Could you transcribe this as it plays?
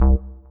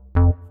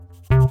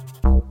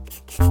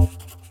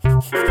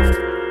So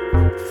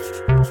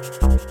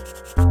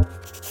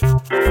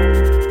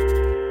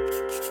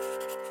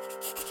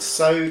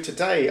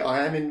today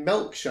I am in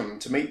Melksham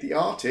to meet the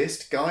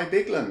artist Guy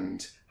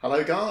Bigland.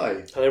 Hello,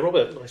 Guy. Hello,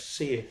 Robert. Nice to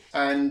see you.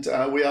 And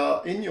we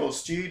are in your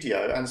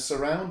studio and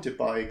surrounded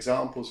by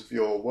examples of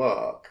your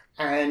work.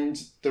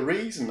 And the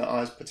reason that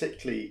I was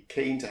particularly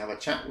keen to have a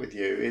chat with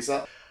you is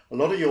that a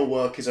lot of your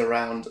work is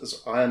around,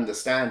 as I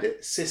understand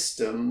it,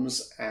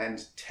 systems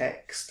and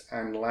text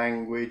and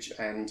language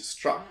and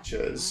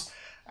structures.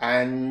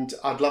 And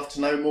I'd love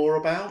to know more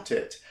about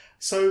it.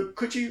 So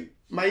could you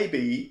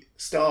maybe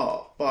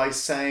start by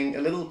saying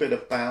a little bit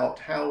about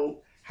how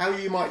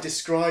you might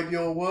describe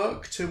your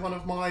work to one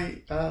of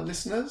my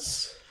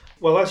listeners?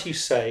 Well, as you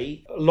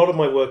say, a lot of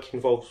my work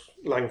involves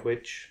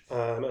language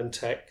and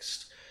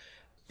text,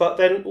 but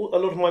then a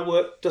lot of my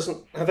work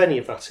doesn't have any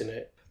of that in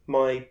it.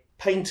 My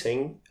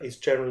painting is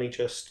generally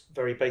just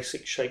very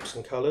basic shapes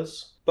and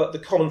colours, but the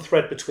common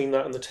thread between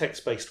that and the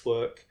text-based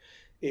work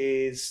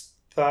is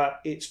that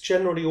it's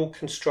generally all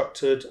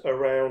constructed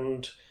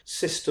around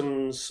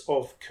systems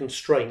of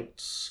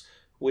constraints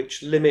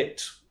which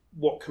limit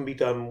what can be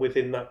done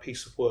within that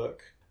piece of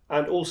work.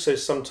 And also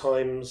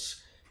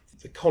sometimes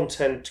the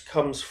content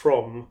comes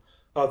from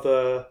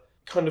other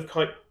kind of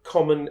quite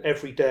common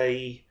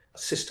everyday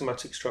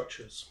systematic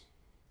structures.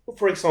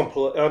 For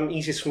example,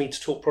 easiest for me to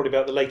talk probably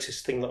about the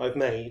latest thing that I've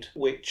made,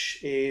 which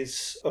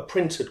is a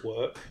printed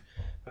work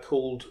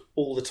called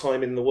All the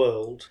Time in the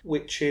World,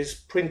 which is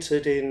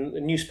printed in a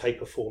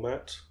newspaper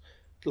format,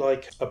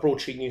 like a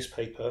broadsheet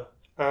newspaper,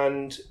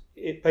 and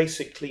it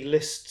basically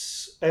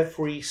lists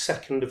every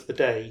second of the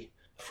day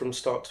from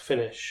start to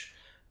finish.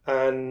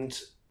 And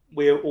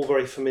we're all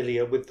very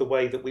familiar with the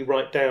way that we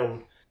write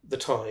down the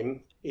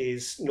time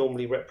is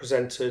normally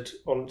represented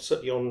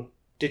certainly on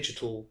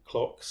digital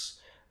clocks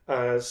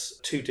as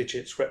 2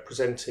 digits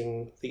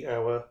representing the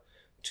hour,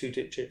 2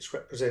 digits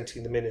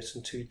representing the minute,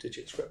 and 2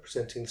 digits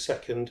representing the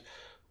second,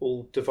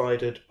 all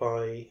divided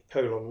by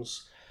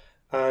colons.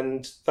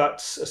 And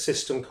that's a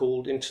system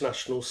called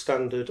International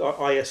Standard,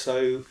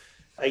 ISO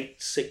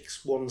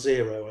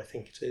 8610, I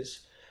think it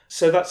is.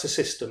 So that's a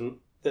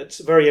system that's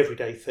a very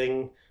everyday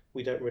thing.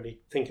 We don't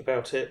really think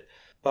about it.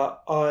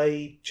 But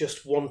I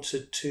just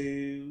wanted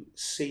to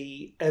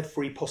see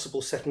every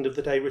possible second of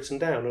the day written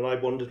down, and I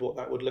wondered what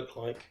that would look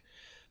like.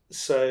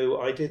 So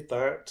I did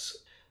that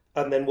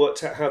and then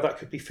worked out how that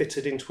could be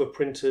fitted into a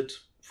printed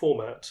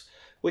format,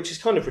 which is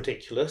kind of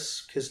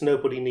ridiculous because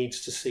nobody needs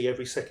to see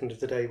every second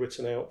of the day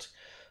written out.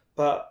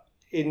 But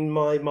in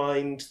my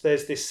mind,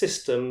 there's this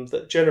system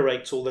that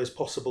generates all those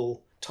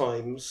possible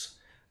times,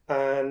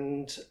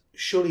 and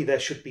surely there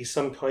should be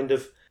some kind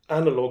of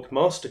analogue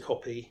master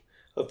copy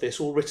of this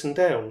all written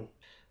down.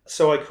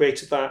 So I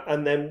created that,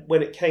 and then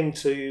when it came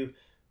to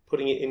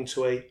putting it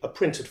into a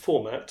printed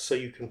format so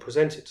you can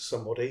present it to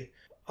somebody,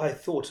 I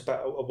thought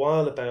about a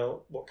while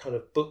about what kind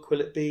of book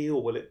will it be,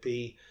 or will it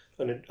be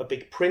a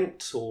big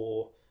print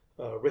or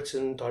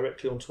written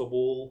directly onto a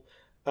wall.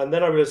 And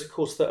then I realised, of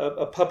course, that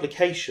a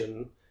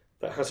publication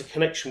that has a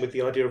connection with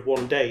the idea of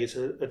one day is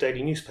a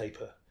daily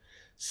newspaper.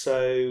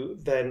 So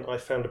then I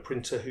found a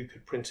printer who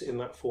could print it in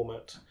that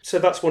format. So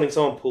that's one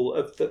example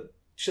of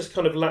just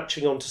kind of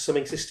latching onto some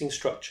existing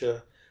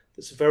structure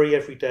that's a very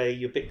everyday,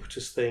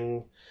 ubiquitous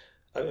thing.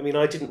 I mean,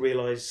 I didn't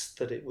realise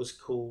that it was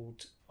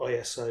called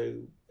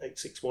ISO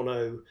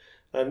 8610.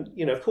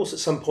 And, of course, at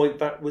some point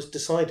that was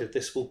decided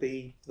this will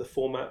be the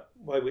format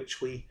by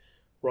which we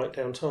write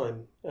down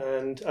time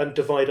and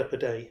divide up a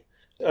day.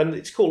 And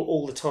it's called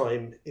All the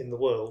Time in the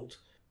World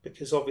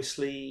because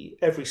obviously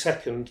every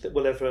second that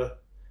will ever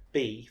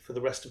be for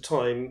the rest of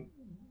time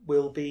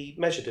will be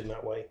measured in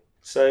that way.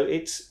 So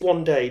it's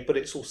one day, but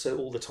it's also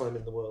all the time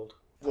in the world.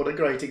 What a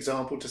great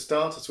example to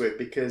start us with,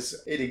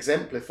 because it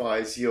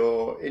exemplifies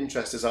your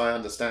interest, as I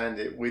understand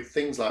it, with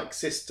things like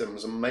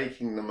systems and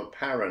making them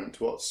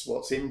apparent,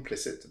 what's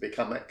implicit to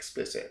become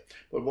explicit.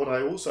 But what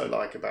I also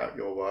like about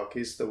your work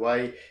is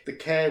the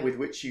care with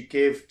which you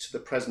give to the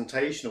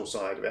presentational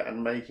side of it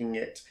and making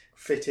it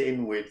fit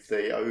in with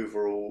the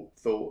overall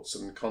thoughts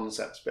and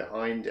concepts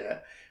behind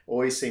it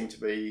always seem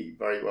to be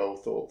very well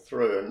thought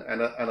through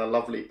and a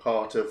lovely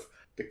part of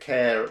the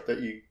care that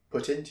you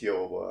put into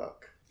your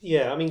work.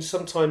 Yeah, I mean,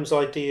 sometimes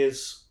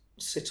ideas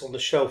sit on the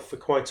shelf for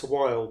quite a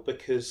while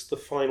because the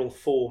final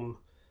form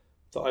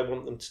that I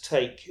want them to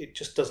take, it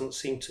just doesn't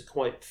seem to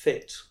quite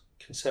fit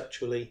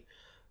conceptually.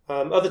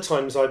 Other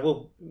times I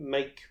will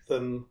make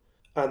them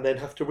and then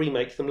have to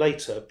remake them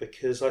later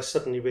because I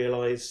suddenly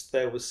realised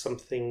there was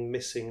something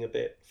missing a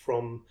bit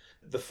from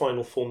the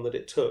final form that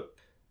it took.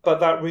 But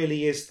that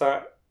really is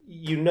that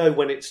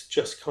when it's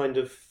just kind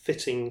of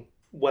fitting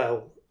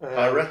well.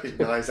 I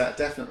recognise that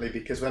definitely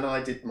because when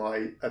I did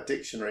my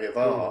dictionary of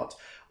art,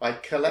 I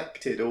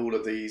collected all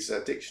of these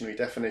dictionary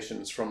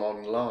definitions from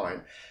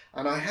online,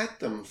 and I had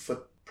them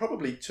for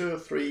probably 2 or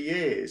 3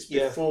 years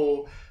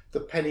before the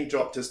penny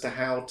dropped as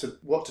to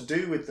what to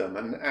do with them,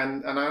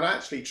 and I'd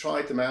actually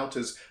tried them out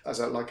as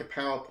like a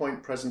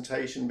PowerPoint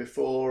presentation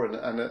before,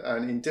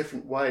 and in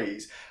different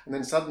ways, and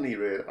then suddenly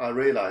I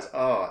realised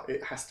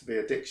it has to be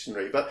a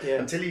dictionary. But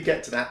until you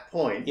get to that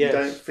point, you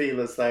don't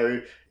feel as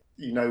though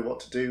you know what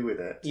to do with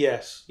it.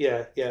 Yes,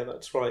 yeah,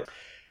 that's right.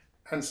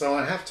 And so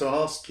I have to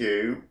ask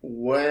you,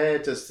 where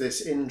does this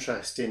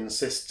interest in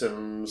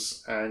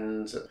systems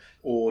and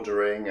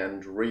ordering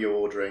and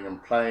reordering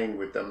and playing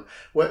with them,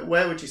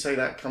 where would you say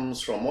that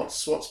comes from?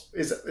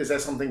 Is there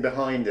something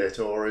behind it,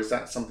 or is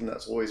that something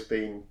that's always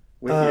been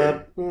with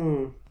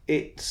you?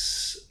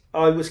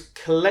 I was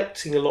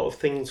collecting a lot of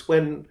things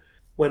when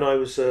I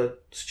was a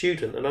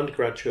student, an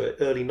undergraduate,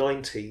 early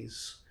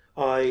 90s.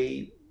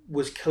 I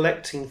was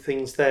collecting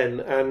things then,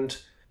 and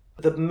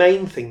the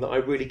main thing that I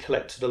really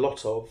collected a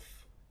lot of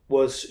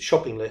was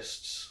shopping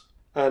lists.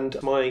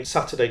 And my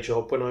Saturday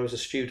job when I was a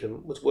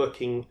student was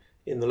working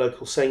in the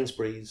local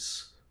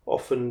Sainsbury's,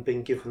 often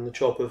being given the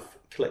job of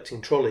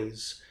collecting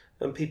trolleys,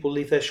 and people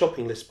leave their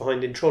shopping lists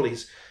behind in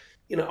trolleys.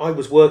 I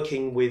was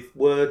working with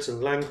words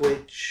and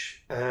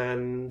language,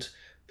 and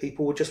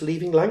people were just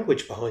leaving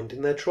language behind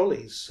in their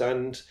trolleys,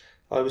 and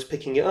I was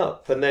picking it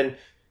up and then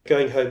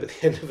going home at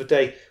the end of the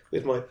day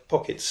with my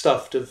pockets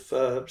stuffed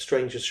of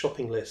strangers'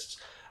 shopping lists.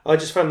 I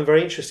just found them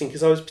very interesting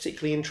because I was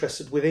particularly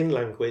interested within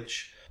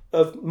language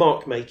of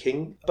mark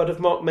making, but of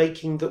mark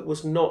making that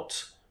was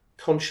not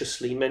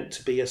consciously meant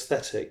to be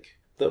aesthetic,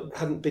 that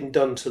hadn't been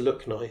done to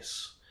look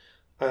nice,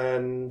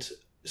 and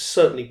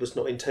certainly was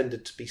not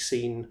intended to be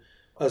seen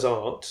as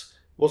art,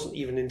 wasn't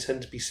even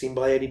intended to be seen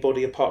by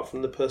anybody apart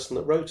from the person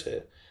that wrote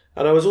it.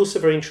 And I was also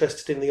very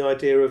interested in the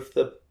idea of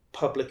the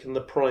public and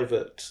the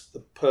private,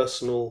 the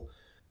personal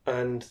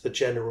and the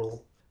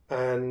general.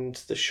 And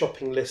the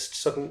shopping list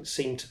suddenly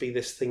seemed to be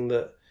this thing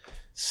that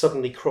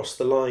suddenly crossed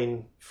the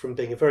line from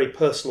being a very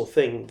personal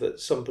thing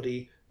that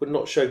somebody would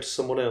not show to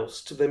someone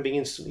else to then being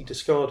instantly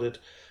discarded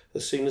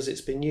as soon as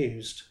it's been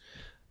used.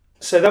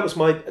 So that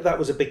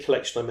was a big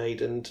collection I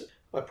made, and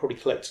I probably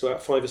collected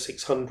about 500 or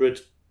 600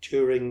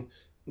 during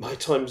my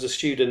time as a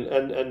student,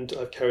 and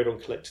I've carried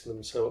on collecting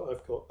them, so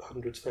I've got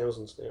hundreds,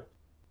 thousands now.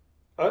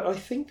 I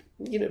think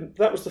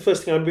that was the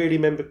first thing I really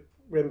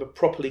remember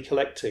properly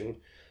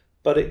collecting.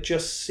 But it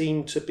just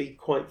seemed to be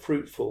quite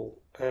fruitful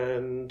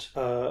and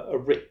a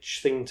rich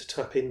thing to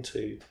tap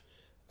into.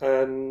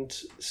 And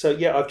so,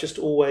 I've just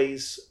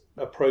always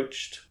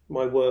approached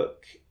my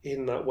work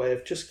in that way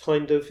of just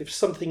kind of, if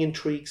something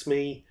intrigues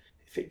me,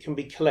 if it can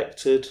be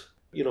collected,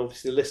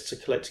 obviously the lists are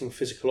collecting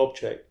physical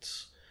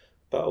objects,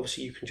 but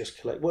obviously you can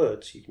just collect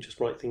words. You can just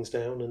write things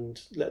down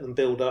and let them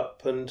build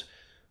up. And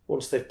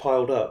once they've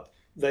piled up,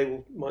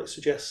 they might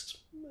suggest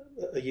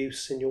a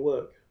use in your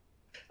work.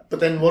 But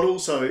then what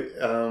also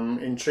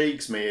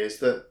intrigues me is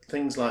that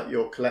things like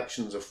your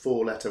collections of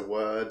 4-letter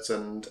words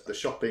and the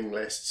shopping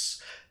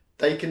lists,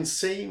 they can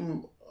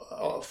seem,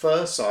 at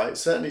first sight,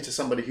 certainly to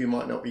somebody who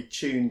might not be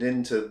tuned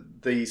into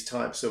these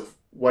types of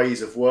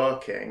ways of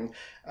working,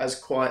 as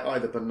quite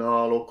either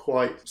banal or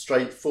quite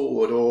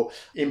straightforward or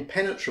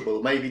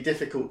impenetrable, maybe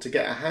difficult to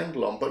get a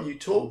handle on. But you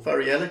talk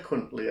very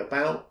eloquently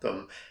about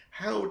them.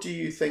 How do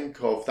you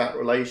think of that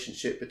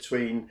relationship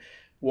between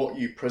what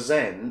you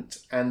present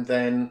and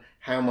then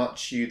how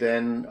much you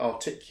then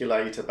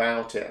articulate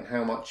about it and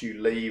how much you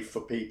leave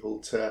for people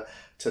to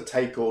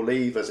take or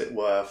leave, as it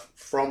were,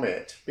 from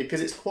it?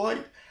 Because it's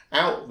quite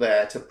out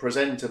there to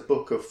present a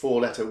book of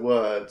 4-letter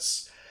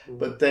words,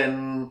 but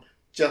then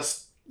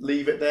just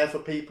leave it there for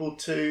people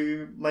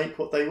to make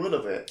what they will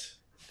of it.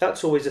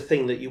 That's always a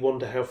thing that you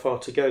wonder how far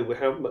to go, with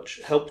how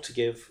much help to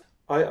give.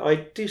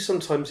 I do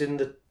sometimes in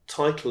the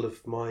title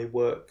of my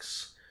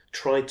works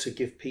try to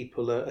give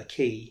people a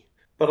key.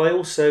 But I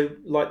also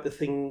like the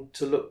thing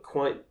to look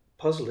quite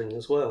puzzling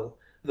as well.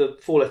 The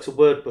 4-letter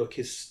word book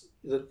is,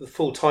 the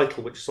full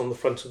title, which is on the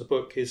front of the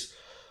book, is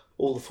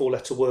all the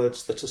 4-letter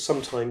words that are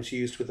sometimes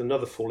used with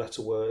another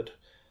 4-letter word,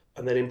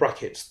 and then in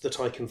brackets that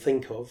I can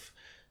think of.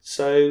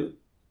 So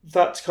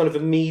that's kind of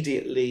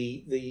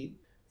immediately the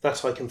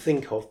that I can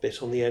think of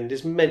bit on the end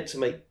is meant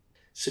to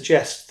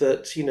suggest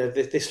that,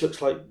 this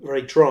looks like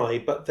very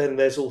dry, but then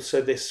there's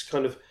also this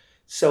kind of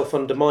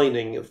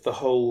self-undermining of the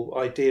whole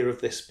idea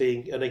of this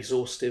being an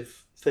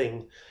exhaustive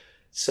thing.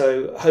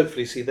 So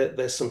hopefully see that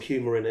there's some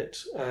humour in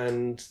it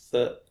and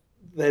that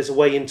there's a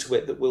way into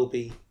it that will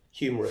be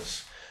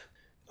humorous.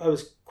 I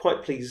was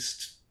quite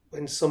pleased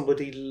when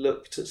somebody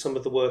looked at some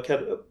of the work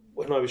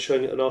when I was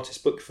showing at an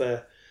artist book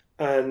fair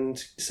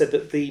and said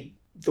that the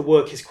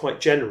work is quite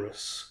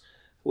generous,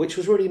 which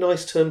was a really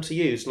nice term to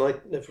use, and I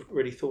never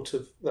really thought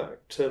of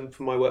that term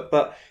for my work,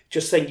 but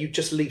just saying you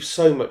just leave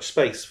so much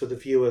space for the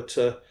viewer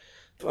to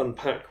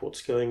unpack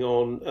what's going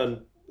on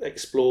and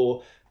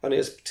explore. And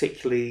it's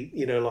particularly,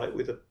 like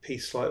with a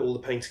piece like All the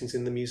Paintings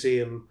in the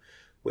Museum,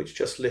 which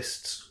just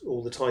lists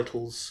all the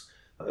titles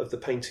of the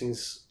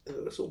paintings,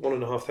 sort of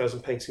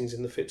 1,500 paintings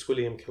in the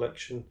Fitzwilliam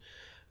collection.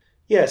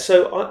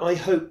 So I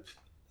hope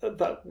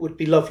that would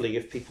be lovely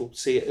if people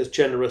see it as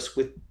generous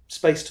with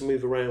space to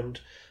move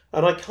around.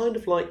 And I kind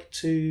of like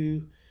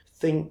to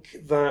think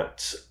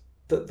that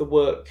that the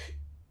work,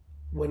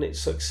 when it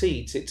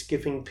succeeds, it's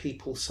giving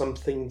people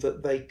something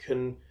that they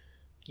can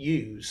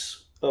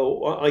use,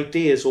 or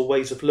ideas or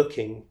ways of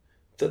looking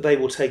that they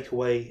will take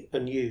away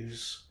and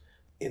use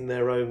in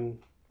their own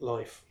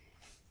life.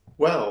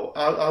 Well,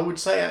 I would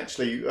say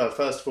actually,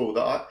 first of all,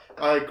 that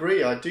I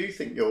agree. I do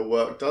think your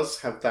work does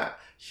have that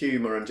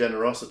humour and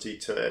generosity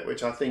to it,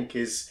 which I think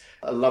is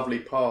a lovely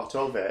part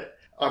of it.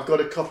 I've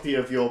got a copy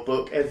of your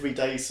book,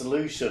 Everyday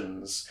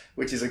Solutions,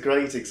 which is a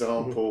great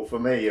example for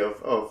me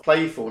of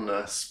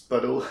playfulness,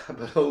 but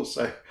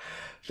also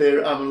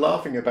I'm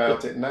laughing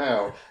about it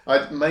now.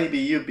 Maybe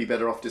you'd be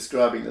better off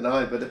describing than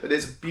I, but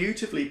it's a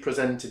beautifully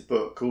presented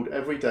book called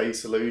Everyday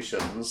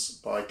Solutions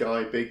by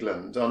Guy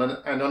Bigland.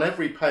 And on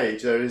every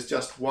page there is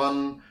just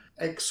one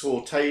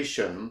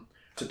exhortation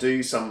to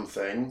do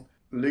something: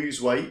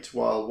 lose weight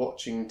while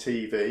watching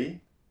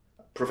TV,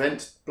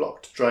 prevent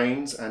blocked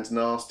drains and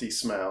nasty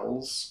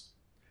smells,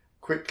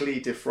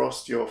 quickly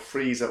defrost your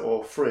freezer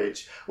or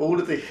fridge. All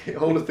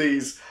of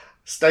these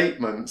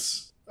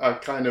statements are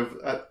kind of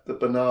at the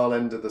banal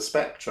end of the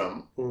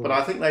spectrum, but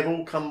I think they've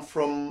all come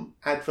from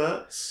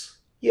adverts.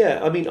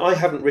 Yeah, I mean, I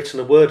haven't written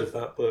a word of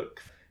that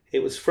book.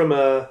 It was from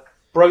a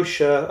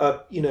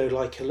brochure,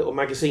 like a little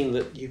magazine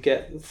that you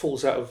get that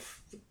falls out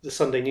of the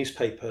Sunday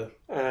newspaper,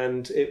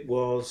 and it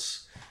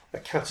was a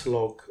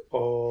catalogue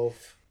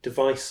of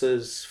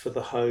devices for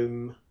the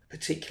home,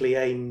 particularly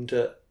aimed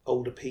at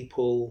older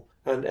people,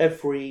 and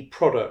every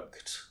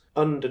product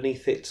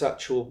underneath its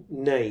actual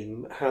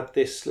name had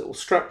this little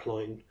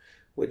strapline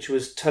which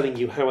was telling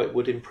you how it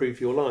would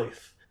improve your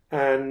life.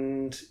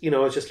 And, I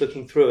was just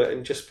looking through it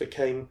and just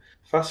became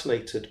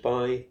fascinated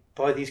by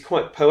these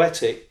quite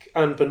poetic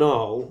and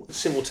banal,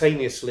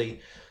 simultaneously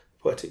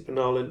poetic,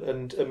 banal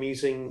and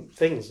amusing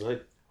things.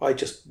 And I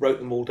just wrote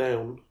them all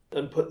down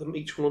and put them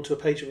each one onto a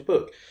page of a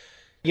book.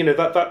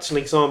 That's an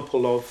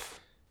example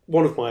of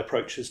one of my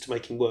approaches to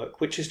making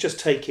work, which is just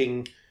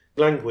taking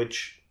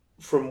language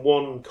from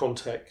one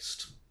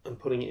context and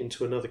putting it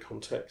into another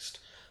context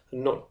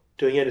and not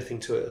doing anything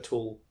to it at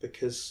all,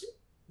 because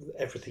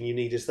everything you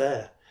need is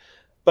there.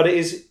 But it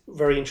is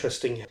very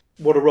interesting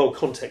what a role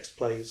context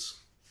plays,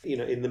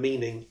 in the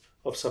meaning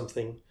of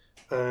something.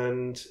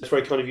 And it's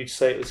very kind of you to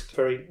say it was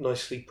very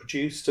nicely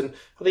produced. And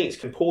I think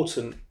it's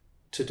important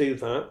to do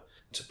that,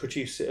 to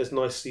produce it as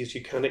nicely as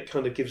you can. It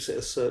kind of gives it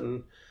a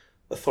certain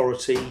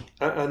authority,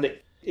 and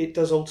it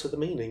does alter the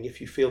meaning if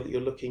you feel that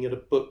you're looking at a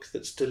book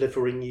that's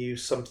delivering you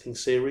something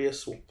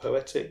serious or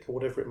poetic or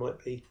whatever it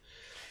might be.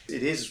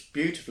 It is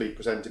beautifully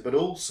presented, but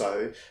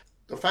also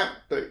the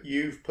fact that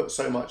you've put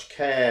so much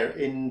care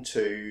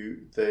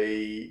into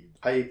the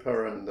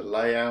paper and the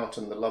layout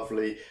and the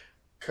lovely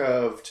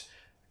curved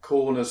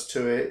corners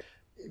to it,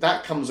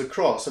 that comes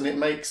across, and it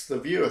makes the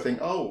viewer think,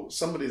 oh,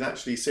 somebody's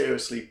actually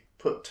seriously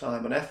put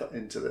time and effort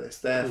into this,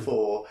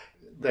 therefore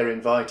they're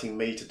inviting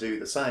me to do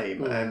the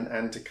same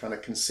and to kind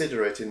of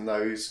consider it in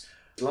those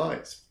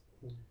lights.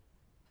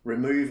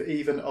 Remove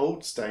even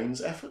old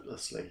stains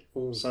effortlessly.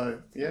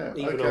 So, yeah.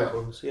 Even old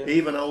ones, yeah.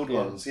 Even old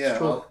ones,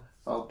 yeah.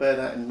 I'll bear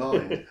that in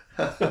mind.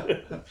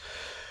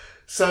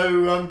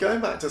 So,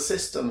 going back to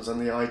systems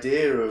and the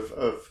idea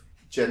of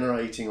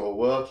generating or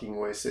working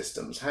with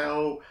systems,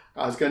 I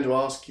was going to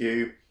ask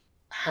you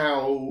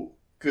how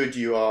good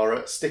you are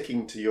at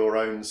sticking to your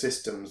own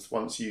systems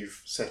once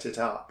you've set it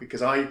up,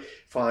 because I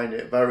find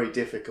it very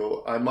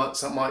difficult. I might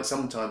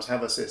sometimes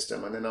have a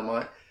system and then I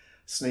might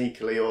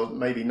sneakily, or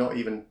maybe not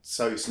even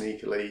so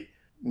sneakily,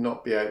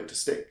 not be able to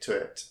stick to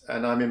it.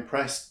 And I'm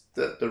impressed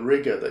that the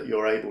rigour that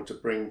you're able to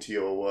bring to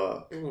your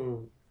work.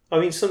 I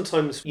mean,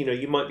 sometimes,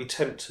 you might be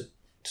tempted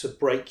to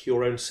break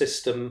your own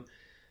system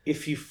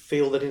if you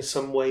feel that in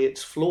some way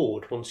it's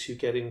flawed once you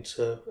get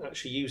into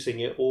actually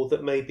using it, or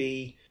that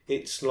maybe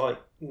it's like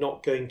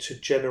not going to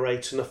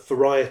generate enough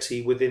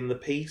variety within the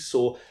piece,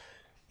 or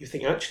you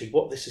think actually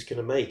what this is going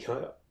to make,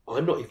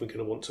 I'm not even going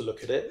to want to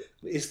look at it.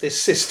 Is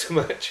this system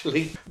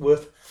actually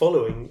worth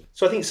following?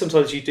 So I think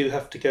sometimes you do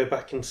have to go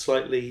back and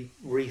slightly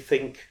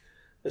rethink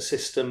a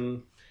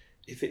system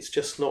if it's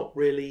just not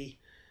really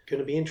going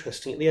to be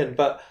interesting at the end.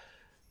 But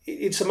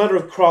it's a matter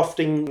of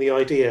crafting the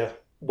idea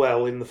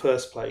well in the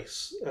first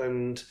place.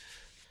 And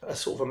a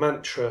sort of a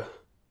mantra,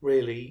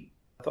 really,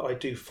 that I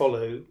do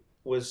follow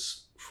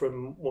was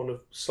from one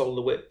of Sol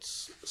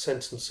LeWitt's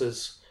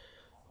sentences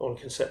on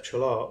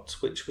conceptual art,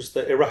 which was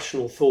that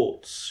irrational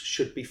thoughts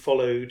should be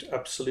followed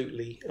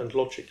absolutely and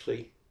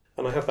logically.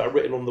 And I have that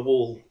written on the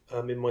wall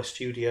in my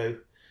studio,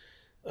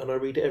 and I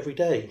read it every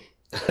day.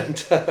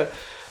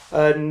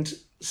 And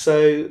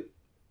so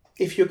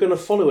if you're going to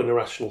follow an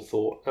irrational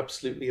thought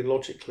absolutely and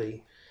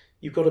logically,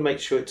 you've got to make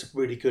sure it's a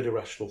really good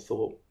irrational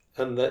thought,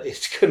 and that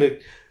it's going to,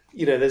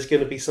 there's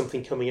going to be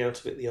something coming out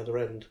of it the other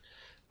end.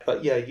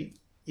 But yeah,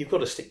 you've got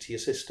to stick to your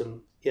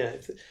system. Yeah.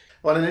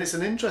 Well, and it's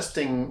an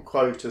interesting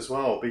quote as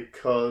well,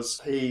 because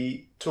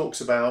he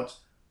talks about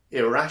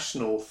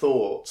irrational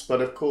thoughts,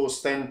 but of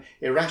course then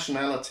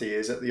irrationality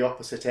is at the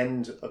opposite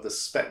end of the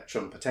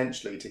spectrum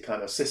potentially to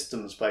kind of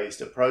systems-based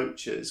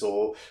approaches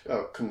or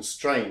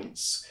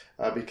constraints,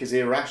 because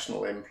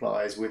irrational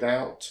implies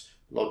without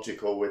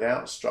logic or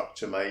without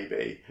structure,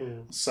 maybe.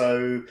 Mm.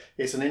 So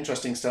it's an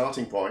interesting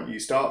starting point. You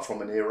start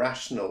from an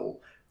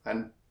irrational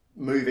and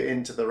move it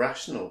into the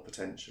rational,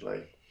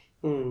 potentially.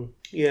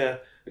 Yeah,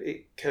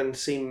 it can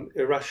seem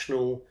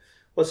irrational.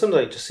 Well,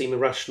 sometimes it just seems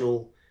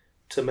irrational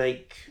to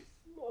make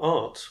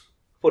art.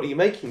 What are you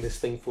making this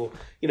thing for?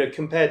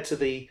 Compared to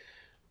the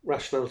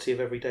rationality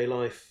of everyday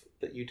life,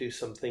 that you do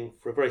something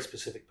for a very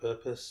specific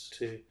purpose,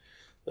 to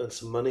earn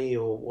some money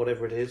or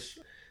whatever it is.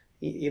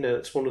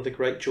 It's one of the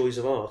great joys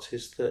of art,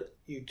 is that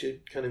you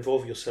can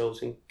involve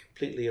yourselves in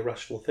completely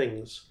irrational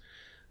things.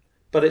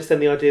 But it's then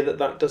the idea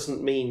that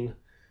doesn't mean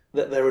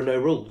that there are no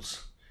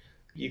rules.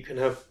 You can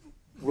have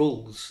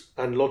rules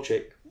and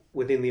logic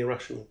within the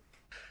irrational.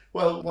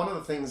 Well, one of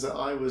the things that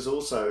I was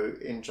also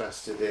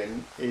interested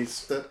in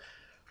is that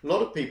a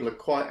lot of people are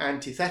quite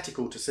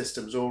antithetical to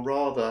systems, or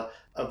rather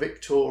a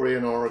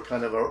Victorian or a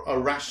kind of a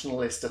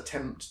rationalist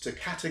attempt to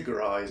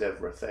categorise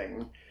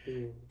everything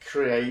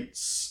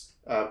creates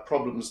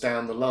problems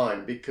down the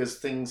line, because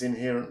things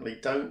inherently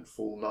don't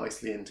fall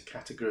nicely into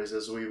categories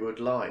as we would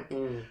like.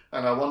 And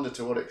I wonder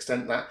to what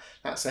extent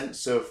that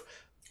sense of,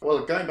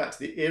 well, going back to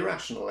the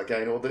irrational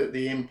again, or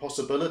the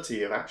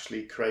impossibility of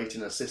actually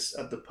creating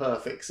the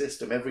perfect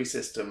system. Every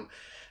system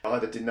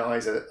either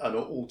denies an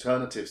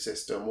alternative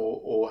system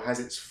or has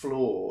its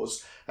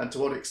flaws, and to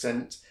what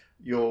extent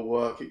your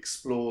work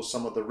explores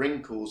some of the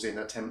wrinkles in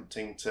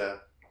attempting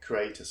to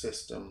create a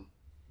system.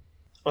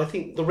 I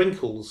think the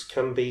wrinkles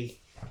can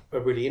be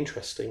really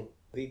interesting.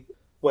 The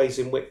ways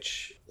in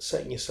which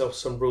setting yourself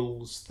some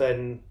rules,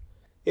 then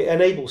it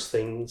enables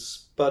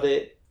things, but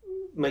it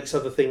makes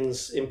other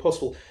things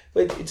impossible.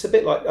 But it's a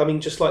bit like,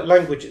 just like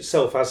language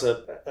itself as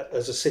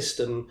a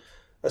system,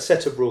 a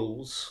set of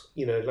rules.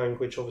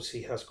 Language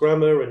obviously has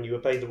grammar, and you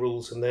obey the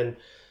rules, and then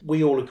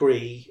we all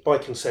agree by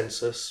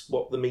consensus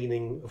what the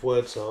meaning of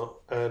words are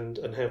and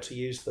how to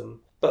use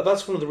them. But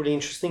that's one of the really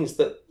interesting things,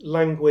 that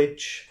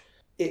language,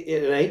 it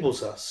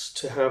enables us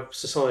to have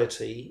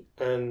society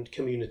and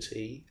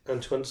community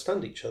and to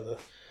understand each other.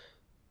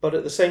 But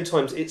at the same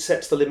time, it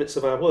sets the limits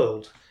of our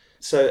world.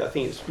 So I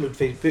think it's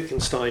Ludwig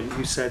Wittgenstein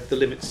who said, the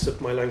limits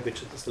of my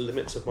language are the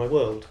limits of my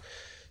world.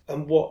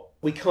 And what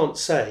we can't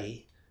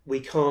say,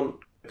 we can't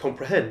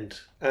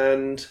comprehend.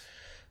 And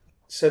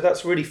so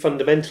that's really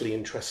fundamentally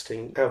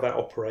interesting, how that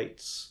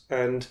operates.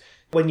 And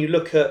when you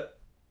look at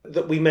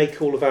that, we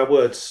make all of our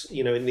words,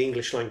 in the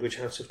English language,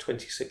 out of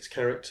 26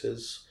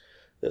 characters.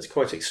 That's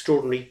quite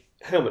extraordinary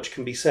how much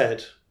can be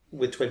said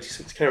with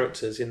 26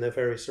 characters in their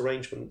various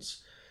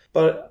arrangements.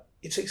 But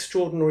it's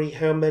extraordinary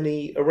how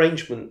many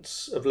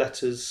arrangements of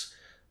letters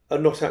are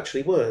not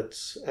actually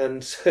words.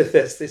 And so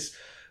there's this,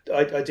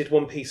 I did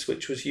one piece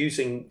which was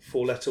using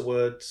 4-letter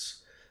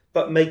words,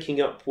 but making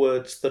up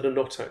words that are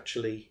not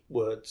actually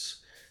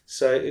words.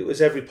 So it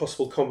was every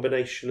possible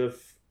combination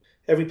of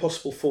every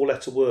possible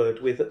 4-letter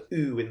word with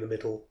oo in the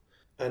middle,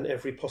 and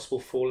every possible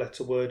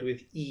 4-letter word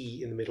with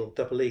e in the middle,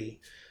 double E.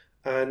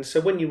 And so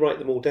when you write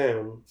them all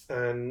down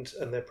and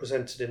they're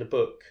presented in a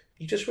book,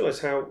 you just realise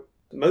how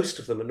most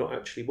of them are not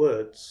actually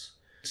words.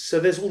 So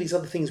there's all these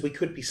other things we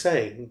could be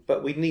saying,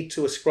 but we need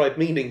to ascribe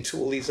meaning to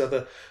all these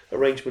other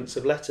arrangements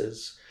of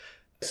letters.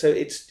 So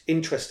it's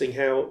interesting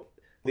how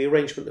the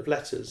arrangement of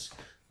letters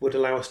would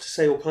allow us to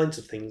say all kinds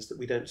of things that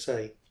we don't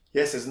say.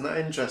 Yes, isn't that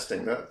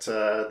interesting that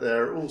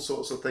there are all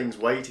sorts of things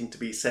waiting to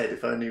be said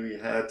if only we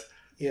had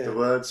the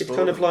words. It's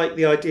kind of like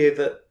the idea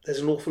that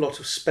there's an awful lot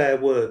of spare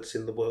words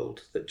in the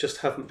world that just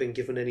haven't been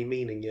given any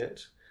meaning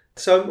yet.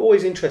 So I'm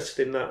always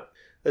interested in that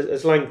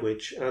as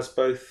language, as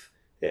both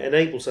it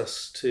enables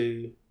us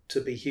to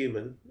be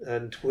human,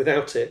 and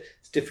without it,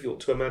 it's difficult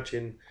to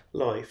imagine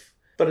life.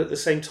 But at the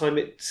same time,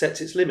 it sets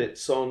its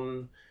limits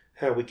on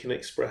how we can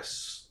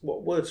express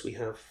what words we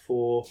have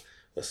for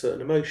a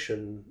certain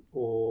emotion,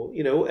 or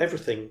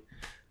everything.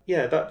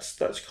 Yeah, that's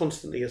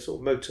constantly a sort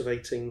of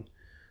motivating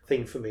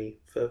thing for me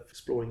for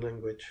exploring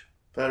language.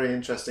 Very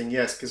interesting,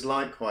 yes, because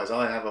likewise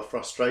I have a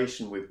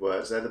frustration with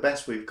words. They're the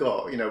best we've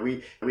got.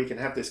 We can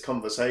have this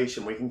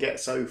conversation, we can get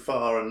so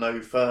far and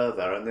no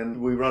further, and then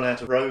we run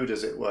out of road,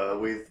 as it were,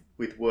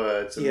 with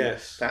words and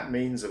that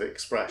means of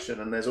expression.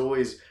 And there's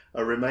always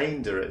a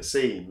remainder, it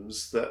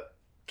seems, that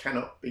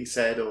cannot be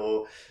said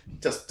or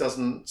just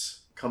doesn't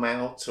come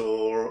out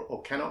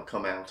or cannot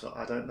come out.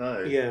 I don't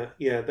know.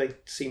 Yeah, they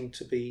seem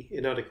to be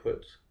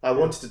inadequate. I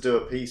wanted to do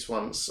a piece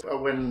once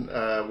when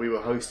we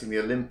were hosting the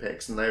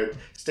Olympics, and they would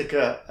stick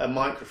a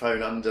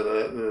microphone under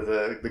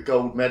the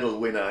gold medal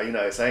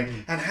winner,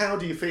 saying, and how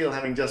do you feel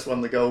having just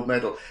won the gold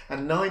medal?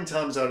 And 9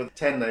 times out of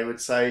 10 they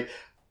would say,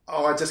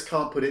 oh, I just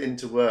can't put it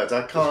into words.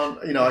 I can't,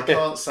 I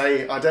can't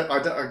say,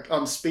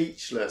 I'm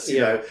speechless,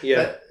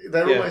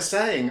 They're almost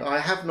saying, I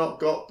have not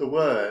got the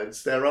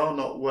words. There are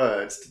not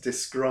words to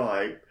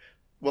describe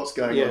what's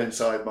going on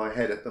inside my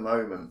head at the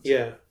moment.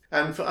 Yeah.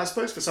 And I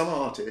suppose for some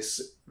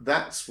artists,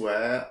 that's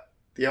where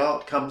the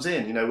art comes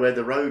in, where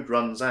the road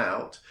runs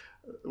out,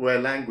 where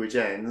language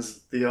ends,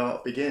 the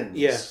art begins.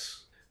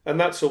 Yes. And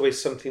that's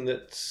always something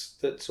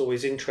that's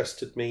always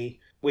interested me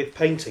with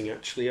painting,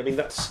 actually. I mean,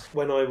 that's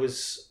when I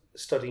was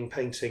studying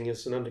painting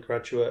as an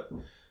undergraduate,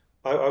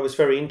 I was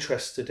very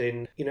interested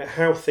in,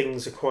 how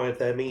things acquired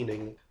their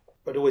meaning.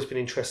 I'd always been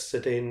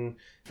interested in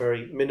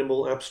very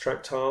minimal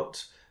abstract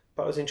art,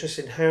 but I was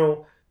interested in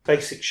how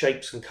basic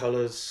shapes and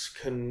colours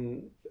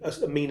can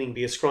a meaning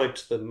be ascribed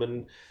to them.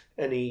 And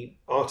any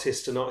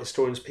artists and art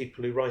historians,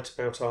 people who write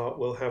about art,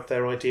 will have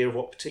their idea of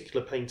what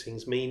particular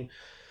paintings mean.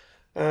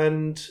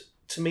 And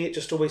to me, it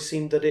just always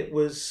seemed that it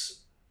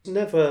was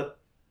never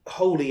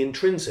wholly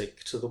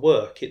intrinsic to the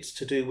work. It's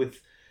to do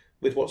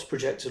with what's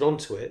projected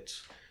onto it,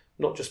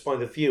 not just by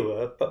the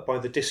viewer, but by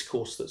the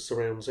discourse that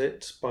surrounds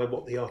it, by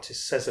what the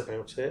artist says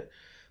about it,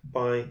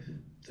 by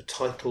the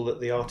title that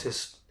the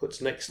artist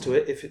puts next to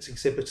it if it's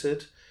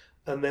exhibited,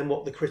 and then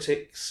what the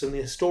critics and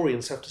the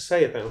historians have to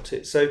say about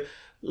it. So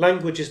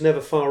language is never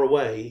far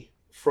away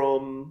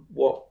from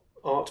what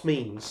art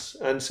means.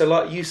 And so,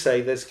 like you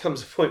say, there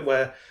comes a point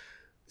where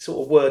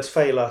sort of words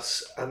fail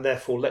us, and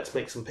therefore let's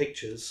make some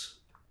pictures.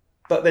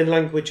 But then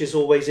language is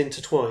always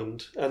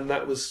intertwined, and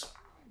that was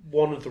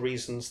one of the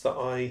reasons that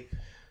I,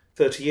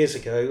 30 years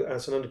ago,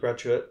 as an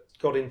undergraduate,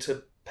 got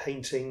into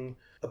painting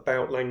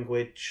about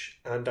language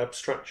and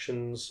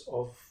abstractions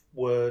of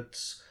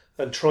words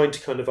and trying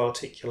to kind of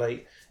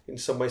articulate in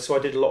some way. So I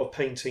did a lot of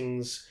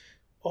paintings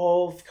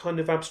of kind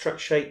of abstract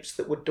shapes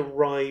that were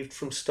derived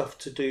from stuff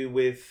to do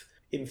with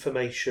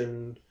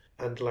information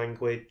and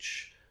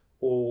language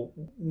or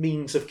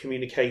means of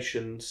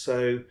communication.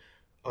 So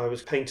I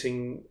was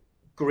painting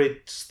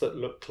grids that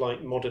looked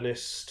like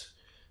modernist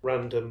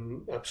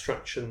random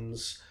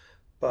abstractions,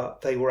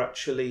 but they were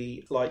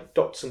actually like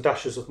dots and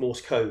dashes of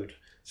Morse code.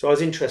 So I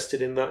was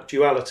interested in that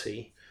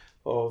duality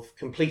of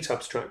complete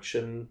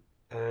abstraction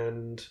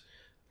and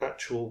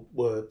actual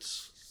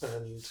words,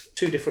 and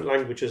two different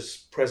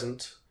languages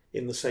present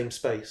in the same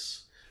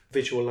space,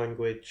 visual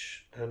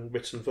language and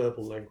written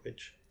verbal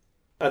language.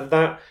 And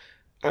that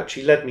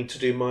actually led me to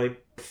do my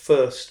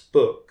first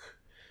book,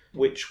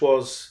 which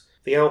was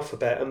the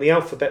alphabet. And the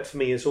alphabet for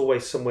me is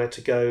always somewhere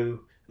to go,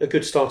 a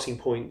good starting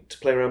point to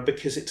play around,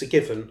 because it's a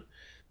given.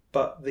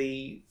 But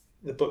the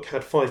book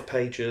had 5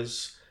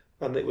 pages,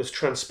 and it was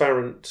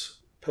transparent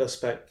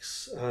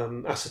Perspex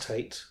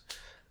acetate,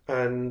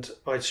 and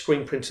I'd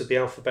screen printed the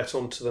alphabet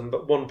onto them,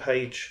 but one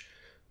page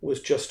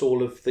was just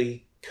all of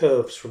the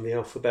curves from the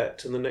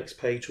alphabet, and the next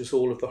page was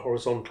all of the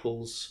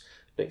horizontals,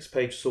 next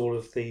page was all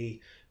of the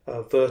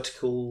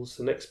verticals,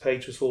 the next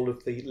page was all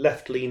of the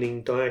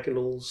left-leaning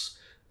diagonals,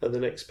 and the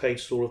next page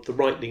was all of the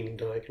right-leaning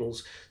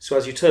diagonals. So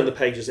as you turn the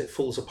pages, it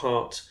falls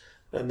apart,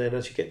 and then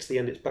as you get to the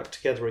end, it's back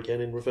together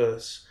again in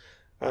reverse.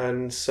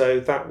 And so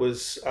that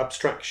was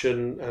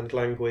abstraction and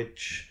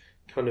language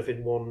kind of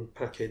in one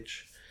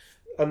package.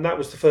 And that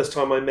was the first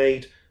time I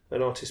made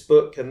an artist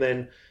book. And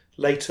then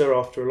later,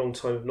 after a long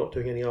time of not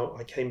doing any art,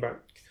 I came back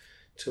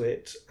to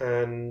it.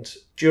 And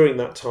during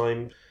that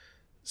time,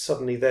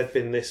 suddenly there'd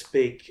been this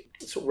big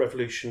sort of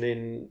revolution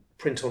in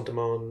print on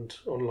demand,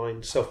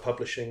 online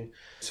self-publishing.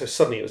 So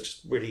suddenly it was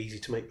just really easy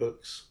to make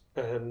books.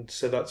 And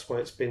so that's why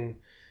it's been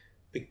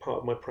a big part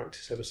of my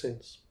practice ever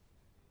since.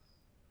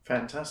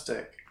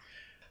 Fantastic.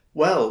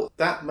 Well,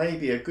 that may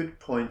be a good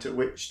point at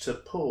which to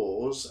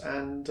pause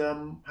and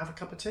have a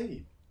cup of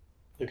tea.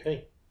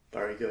 Okay.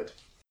 Very good.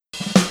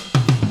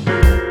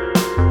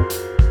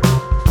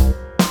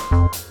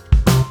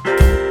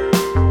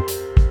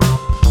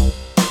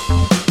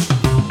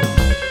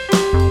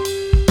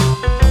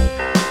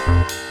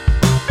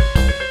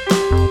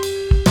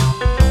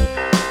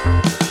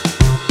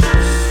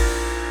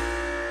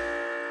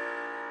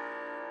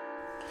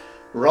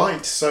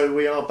 Right, so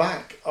we are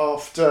back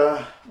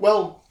after,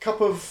 well,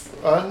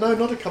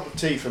 not a cup of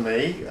tea for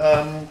me,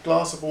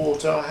 glass of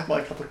water. I had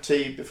my cup of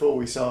tea before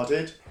we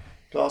started,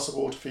 glass of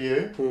water for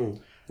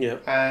you. Yeah.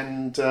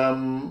 And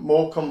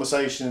more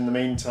conversation in the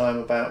meantime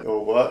about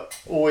your work,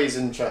 always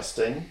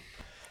interesting.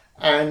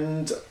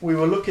 And we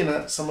were looking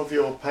at some of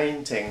your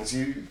paintings.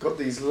 You've got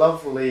these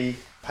lovely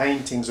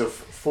paintings of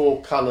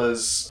 4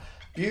 colours,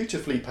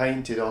 beautifully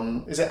painted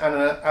on, is it an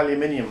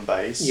aluminium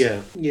base?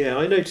 Yeah.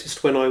 I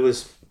noticed when I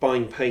was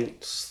buying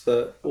paints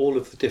that all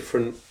of the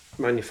different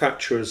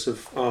manufacturers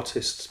of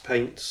artists'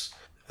 paints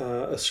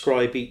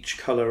ascribe each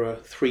colour a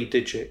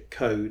 3-digit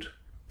code,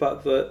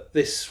 but that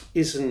this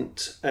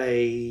isn't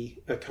a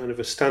kind of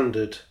a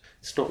standard.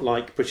 It's not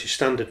like British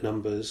Standard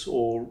numbers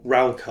or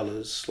RAL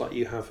colours like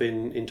you have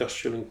in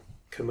industrial and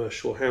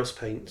commercial house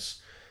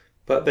paints,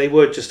 but they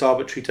were just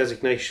arbitrary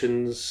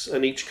designations,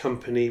 and each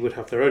company would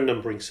have their own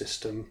numbering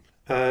system.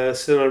 So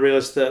then I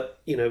realised that,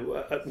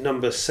 at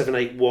number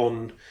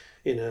 781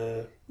 in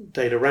a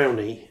Data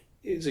Rowney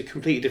is a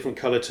completely different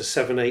colour to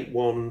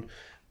 781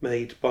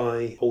 made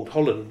by Old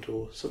Holland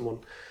or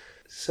someone.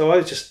 So I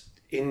was just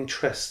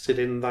interested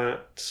in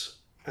that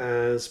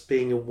as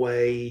being a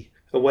way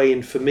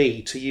in for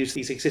me to use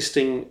these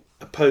existing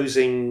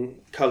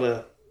opposing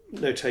colour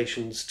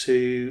notations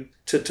to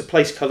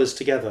place colours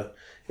together.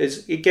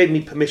 It gave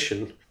me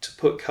permission to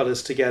put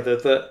colours together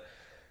that,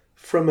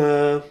 from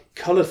a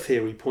colour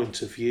theory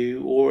point of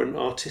view or an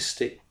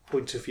artistic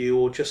point of view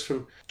or just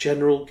from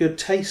general good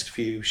taste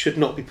view should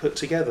not be put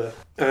together.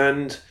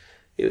 And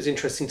it was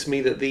interesting to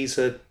me that these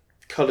are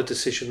colour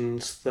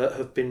decisions that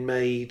have been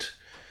made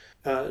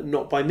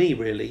not by me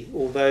really,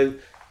 although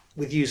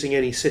with using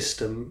any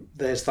system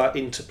there's that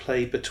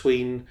interplay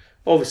between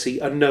obviously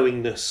a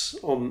knowingness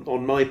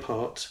on my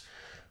part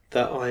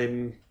that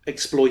I'm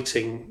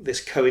exploiting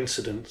this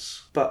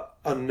coincidence, but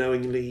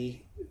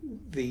unknowingly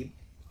the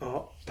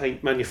art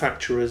paint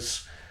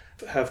manufacturers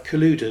have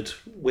colluded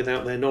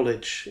without their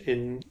knowledge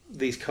in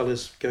these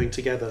colours going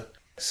together.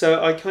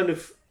 So I kind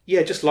of,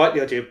 just like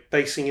the idea of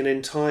basing an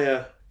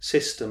entire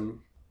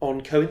system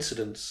on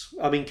coincidence.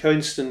 I mean,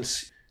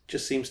 coincidence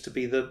just seems to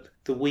be the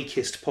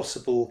weakest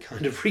possible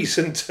kind of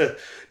reason to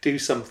do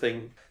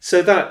something.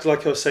 So that,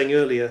 like I was saying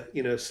earlier,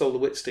 Solar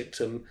Wits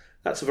dictum,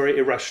 that's a very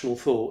irrational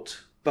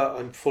thought, but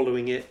I'm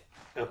following it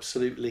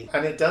absolutely.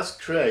 And it does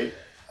create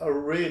a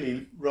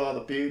really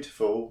rather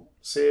beautiful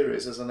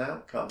series as an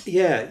outcome.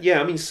 Yeah.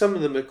 I mean, some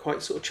of them are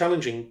quite sort of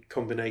challenging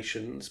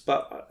combinations,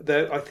 but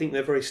I think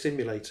they're very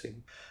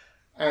stimulating.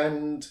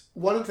 And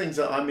one of the things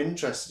that I'm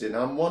interested in,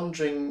 I'm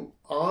wondering,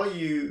 are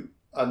you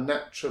a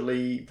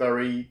naturally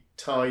very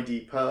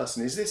tidy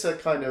person? Is this a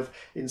kind of,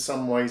 in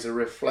some ways, a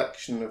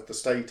reflection of the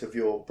state of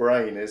your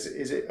brain? Is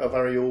it a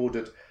very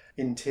ordered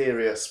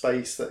interior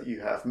space that you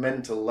have,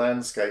 mental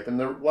landscape?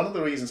 And one of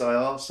the reasons I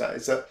ask that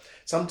is that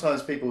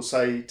sometimes people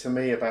say to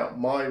me about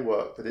my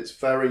work that it's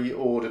very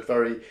ordered,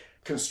 very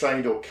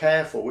constrained or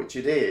careful, which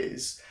it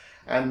is.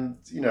 And,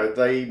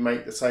 they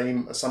make the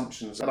same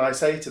assumptions. And I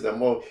say to them,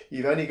 well,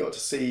 you've only got to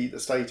see the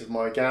state of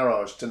my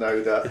garage to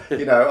know that,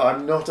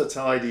 I'm not a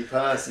tidy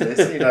person.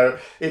 It's,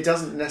 it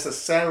doesn't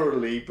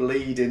necessarily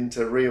bleed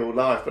into real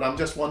life. But I'm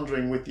just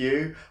wondering with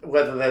you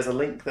whether there's a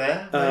link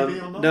there, maybe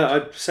or not.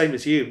 No, same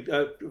as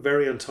you.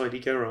 Very untidy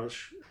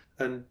garage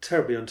and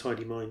terribly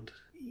untidy mind.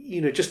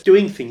 Just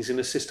doing things in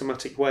a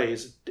systematic way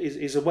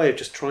is a way of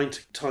just trying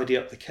to tidy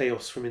up the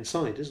chaos from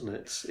inside, isn't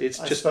it?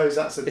 I suppose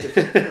that's a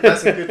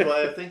good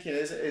way of thinking.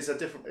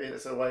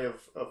 It's a way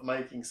of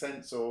making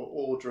sense or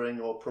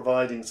ordering or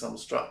providing some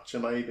structure,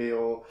 maybe,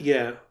 or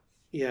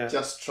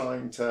just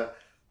trying to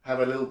have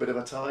a little bit of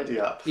a tidy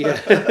up.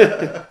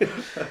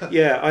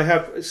 I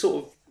have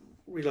sort of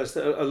realised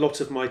that a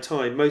lot of my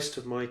time, most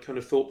of my kind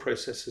of thought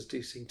processes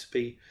do seem to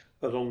be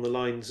along the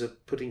lines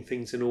of putting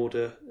things in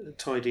order,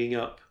 tidying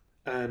up,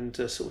 and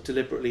sort of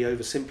deliberately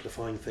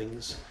oversimplifying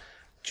things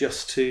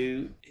just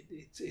to...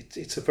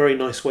 It's a very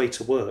nice way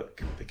to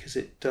work because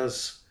it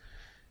does,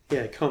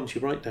 it calms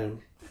you right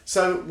down.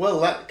 So, well,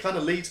 that kind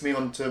of leads me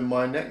on to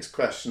my next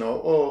question,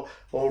 or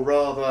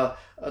rather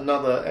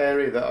another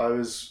area that I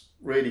was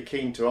really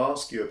keen to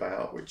ask you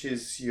about, which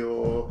is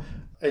your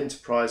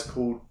enterprise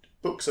called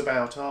Books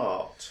About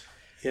Art.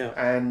 Yeah.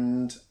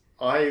 And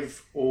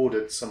I've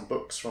ordered some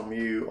books from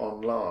you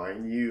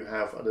online. You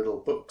have a little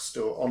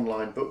bookstore,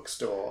 online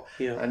bookstore,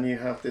 and you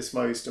have this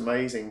most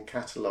amazing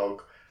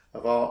catalogue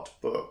of art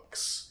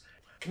books.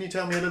 Can you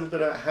tell me a little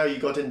bit about how you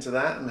got into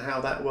that and how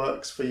that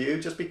works for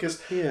you? Just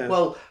because,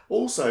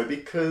 also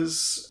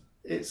because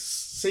it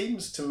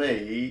seems to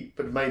me,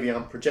 but maybe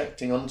I'm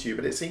projecting onto you,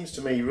 but it seems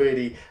to me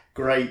really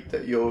great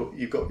that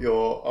you've got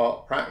your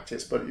art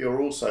practice, but you're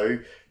also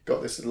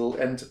got this little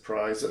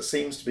enterprise that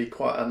seems to be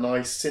quite a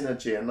nice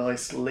synergy, a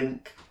nice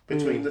link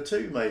between the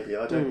two, maybe.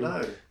 I don't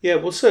know. Yeah,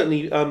 well,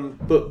 certainly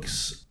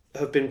books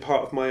have been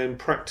part of my own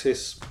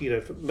practice,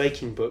 for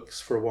making books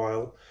for a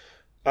while.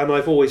 And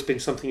I've always been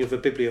something of a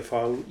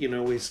bibliophile,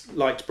 always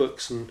liked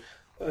books and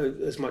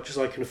as much as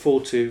I can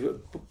afford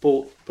to,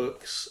 bought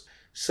books.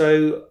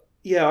 So,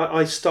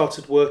 I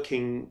started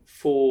working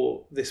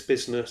for this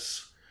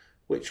business,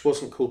 which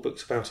wasn't called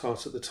Books About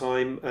Art at the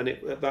time. And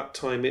at that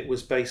time, it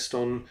was based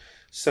on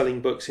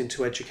selling books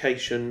into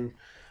education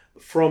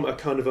from a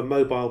kind of a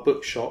mobile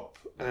bookshop,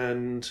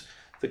 and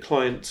the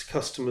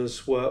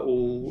customers were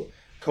all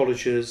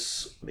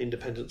colleges,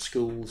 independent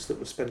schools that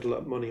would spend a lot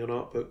of money on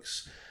art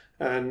books.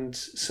 And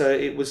so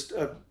it was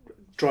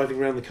driving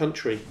around the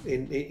country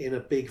in a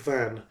big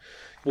van,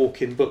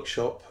 walk-in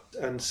bookshop,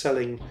 and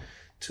selling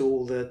to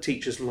all the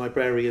teachers and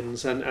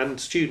librarians and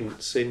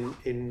students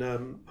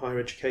in higher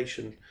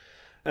education.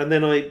 And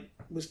then I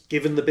was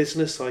given the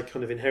business, I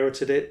kind of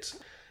inherited it.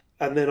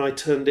 And then I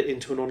turned it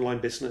into an online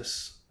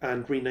business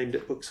and renamed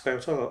it Books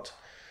About Art.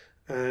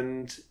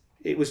 And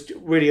it was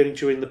really only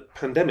during the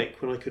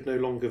pandemic, when I could no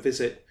longer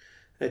visit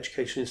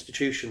education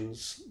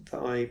institutions,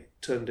 that I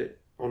turned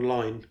it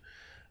online.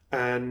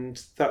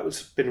 And that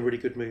was been a really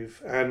good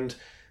move. And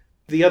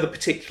the other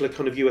particular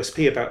kind of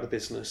USP about the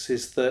business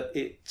is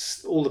that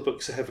all the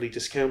books are heavily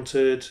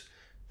discounted,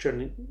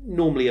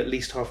 normally at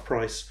least half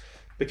price,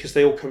 because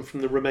they all come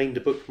from the remainder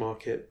book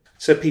market.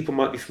 So people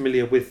might be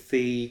familiar with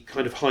the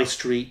kind of high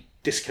street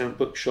discount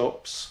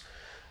bookshops,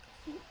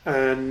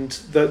 and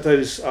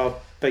those are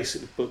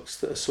basically books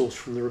that are sourced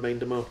from the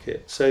remainder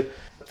market. So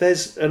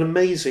there's an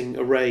amazing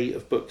array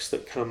of books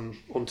that come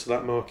onto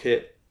that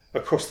market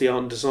across the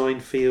art and design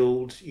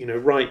field, in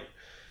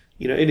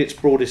its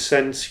broadest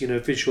sense,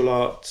 visual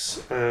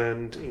arts,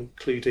 and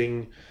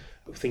including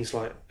things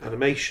like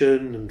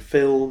animation and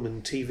film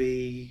and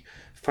TV,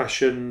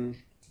 fashion,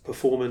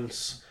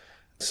 performance.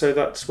 So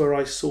that's where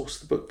I source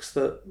the books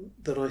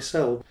that I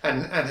sell.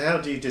 And how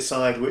do you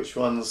decide which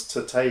ones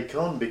to take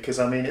on? Because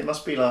I mean, it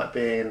must be like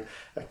being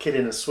a kid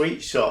in a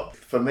sweet shop.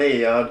 For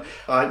me, I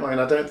mean,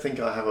 I don't think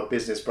I have a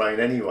business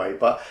brain anyway,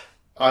 but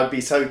I'd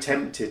be so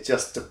tempted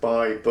just to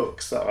buy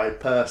books that I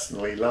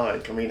personally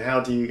like. I mean, how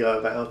do you go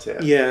about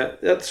it? Yeah,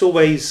 that's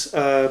always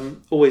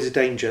a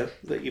danger,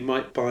 that you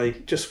might buy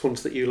just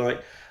ones that you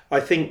like.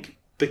 I think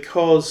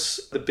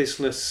because the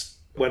business,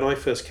 when I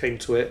first came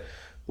to it,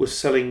 was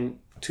selling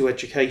to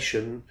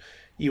education,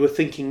 you were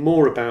thinking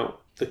more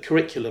about the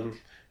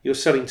curriculum. You're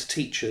selling to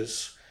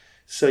teachers,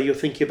 so you're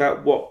thinking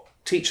about what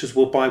teachers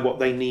will buy, what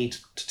they need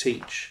to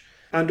teach,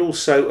 and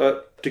also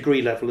at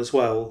degree level as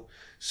well.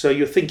 So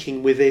you're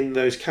thinking within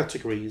those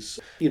categories.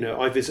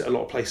 I visit a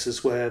lot of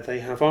places where they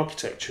have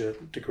architecture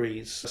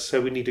degrees,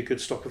 so we need a good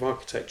stock of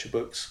architecture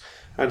books,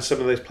 and some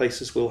of those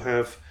places will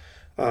have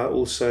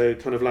also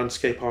kind of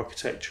landscape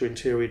architecture,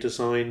 interior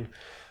design,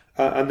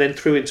 and then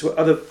through into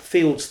other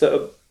fields that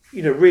are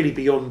really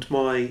beyond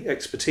my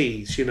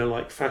expertise,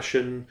 like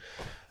fashion.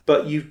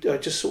 But I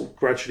just sort of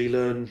gradually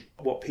learn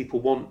what people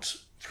want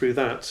through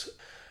that.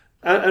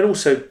 And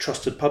also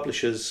trusted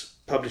publishers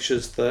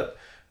that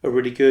are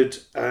really good,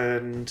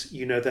 and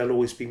they'll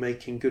always be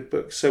making good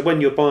books. So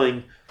when you're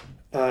buying,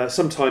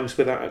 sometimes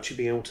without actually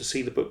being able to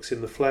see the books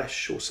in the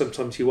flesh, or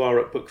sometimes you are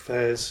at book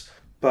fairs,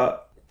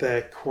 but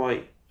they're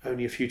quite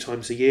only a few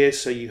times a year,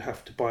 so you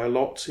have to buy a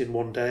lot in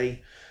one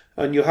day.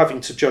 And you're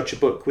having to judge a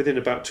book within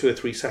about 2 or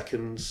 3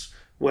 seconds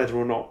whether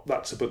or not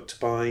that's a book to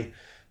buy,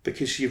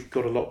 because you've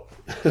got a lot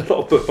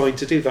of book buying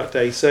to do that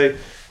day. So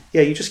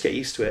yeah, you just get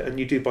used to it, and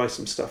you do buy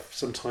some stuff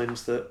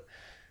sometimes that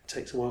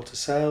takes a while to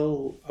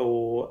sell,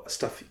 or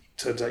stuff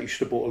turns out you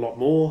should have bought a lot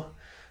more.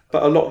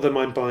 But a lot of them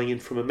I'm buying in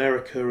from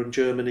America and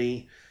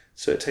Germany,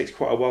 so it takes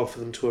quite a while for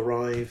them to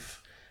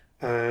arrive.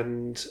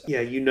 And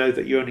yeah,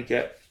 that you only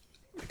get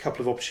a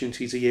couple of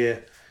opportunities a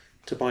year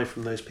to buy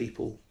from those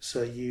people,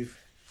 so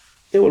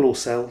it will all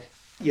sell.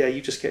 Yeah,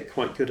 you just get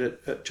quite good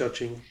at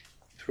judging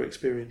through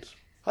experience.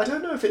 I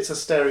don't know if it's a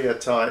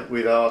stereotype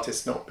with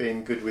artists not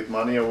being good with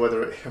money, or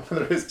whether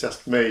it's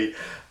just me,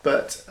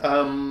 but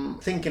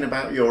thinking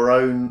about your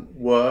own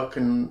work,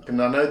 and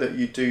I know that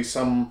you do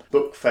some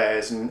book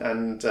fairs,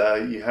 and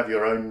you have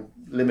your own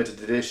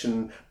limited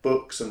edition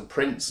books and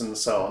prints and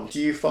so on. Do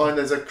you find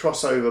there's a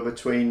crossover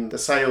between the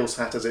sales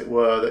hat, as it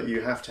were, that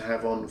you have to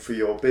have on for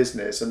your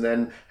business, and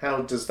then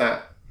how does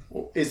that,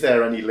 is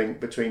there any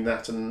link between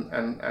that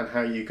and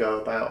how you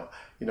go about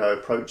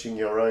approaching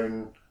your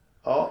own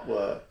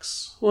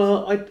artworks?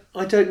 Well,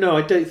 I don't know.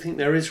 I don't think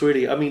there is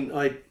really. I mean,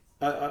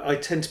 I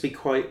tend to be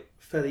quite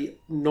fairly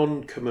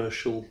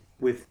non-commercial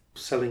with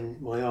selling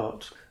my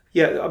art.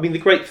 Yeah, I mean, the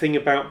great thing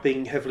about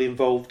being heavily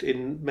involved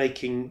in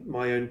making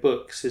my own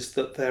books is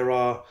that there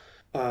are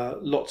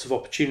lots of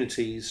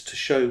opportunities to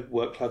show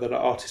work like that at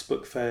artist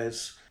book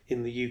fairs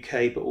in the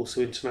UK, but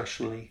also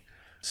internationally.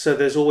 So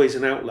there's always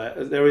an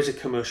outlet. There is a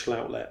commercial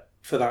outlet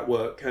for that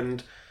work,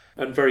 and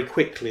very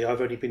quickly,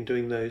 I've only been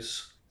doing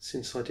those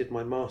since I did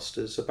my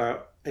masters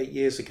about 8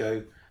 years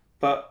ago.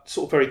 But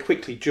sort of very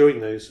quickly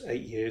during those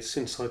 8 years,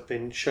 since I've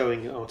been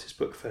showing at artist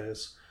book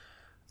fairs,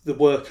 the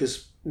work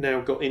has now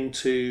got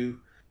into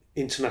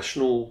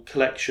international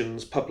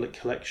collections, public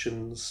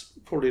collections,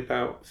 probably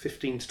about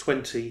 15 to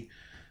 20.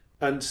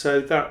 And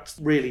so that's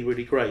really,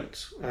 really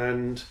great.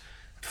 And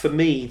for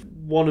me,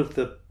 one of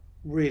the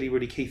really,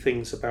 really key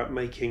things about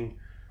making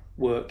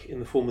work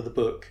in the form of the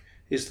book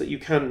is that you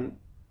can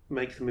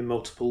make them in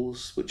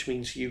multiples, which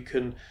means you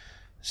can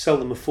sell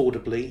them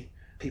affordably.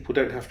 People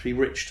don't have to be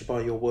rich to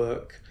buy your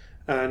work,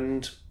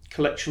 and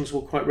collections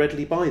will quite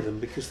readily buy them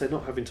because they're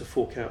not having to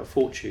fork out a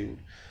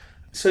fortune.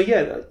 So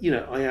yeah,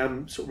 I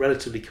am sort of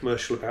relatively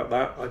commercial about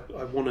that.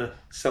 I want to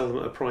sell them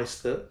at a price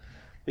that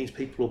means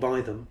people will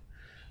buy them.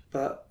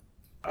 But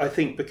I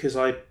think because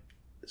I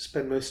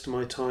spend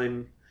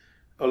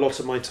a lot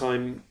of my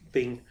time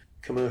being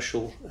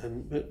commercial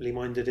and really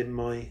minded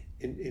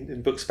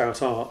in books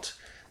about art,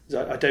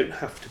 I don't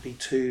have to be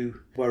too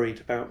worried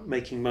about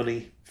making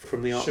money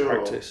from the art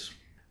practice.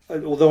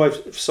 Although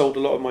I've sold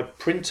a lot of my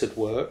printed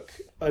work,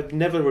 I've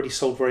never really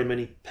sold very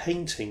many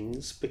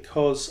paintings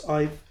because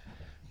I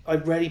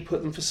rarely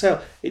put them for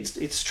sale.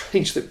 It's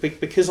strange that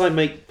because I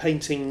make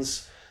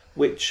paintings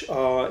which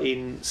are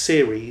in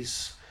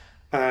series,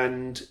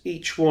 and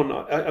each one,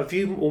 I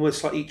view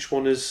almost like each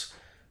one as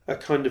a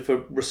kind of a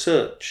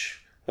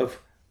research of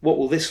what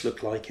will this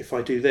look like if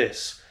I do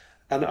this,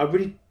 and I'm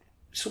really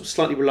sort of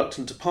slightly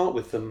reluctant to part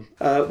with them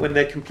when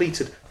they're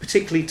completed,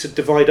 particularly to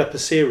divide up a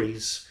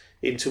series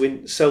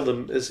into sell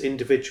them as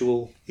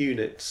individual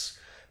units,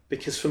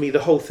 because for me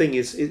the whole thing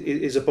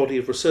is a body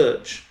of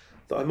research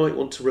that I might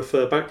want to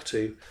refer back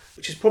to,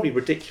 which is probably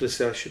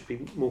ridiculous. I should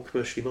be more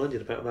commercially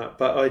minded about that,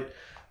 but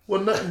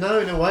Well, no,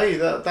 in a way,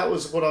 that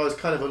was what I was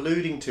kind of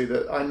alluding to,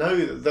 that I know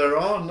that there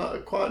are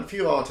quite a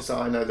few artists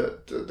I know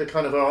that they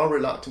kind of are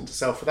reluctant to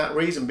sell for that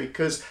reason,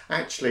 because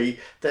actually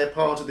they're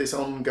part of this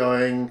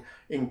ongoing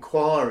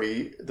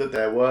inquiry that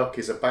their work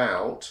is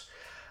about,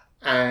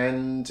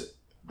 and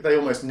they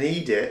almost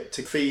need it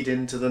to feed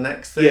into the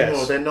next thing, yes.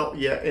 Or they're not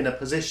yet in a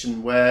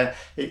position where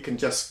it can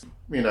just,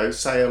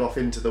 sail off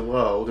into the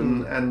world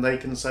and they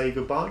can say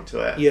goodbye to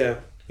it.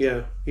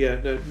 Yeah,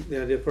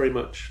 very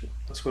much.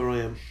 That's where I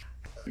am.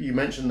 You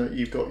mentioned that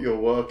you've got your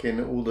work in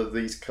all of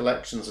these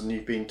collections and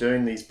you've been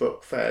doing these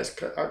book fairs.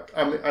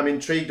 I'm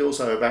intrigued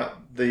also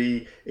about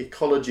the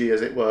ecology,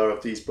 as it were,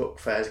 of these book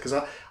fairs, because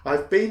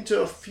I've been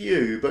to a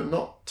few, but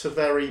not to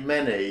very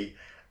many,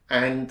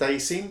 and they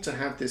seem to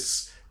have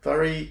this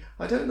very,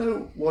 I don't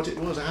know what it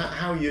was,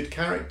 how you'd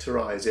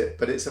characterise it,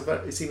 but it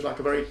seems like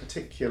a very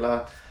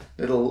particular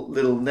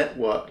little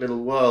network,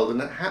 little world.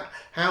 And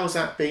how's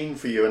that been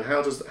for you, and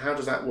how does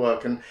that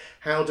work, and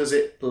how does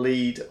it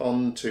lead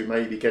on to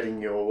maybe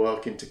getting your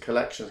work into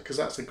collections? Because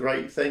that's a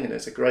great thing, and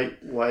it's a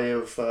great way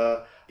of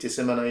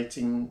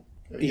disseminating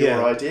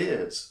your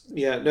ideas.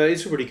 Yeah, no,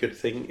 it's a really good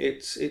thing.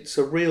 It's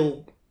a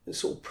real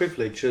sort of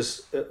privilege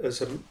as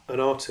an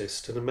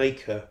artist and a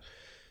maker,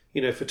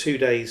 for 2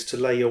 days to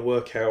lay your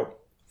work out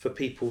for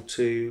people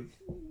to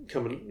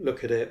come and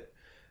look at it,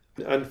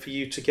 and for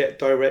you to get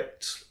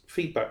direct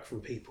feedback from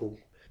people,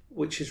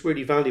 which is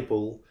really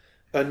valuable,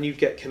 and you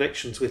get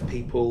connections with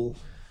people,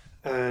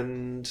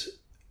 and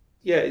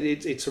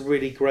it's a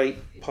really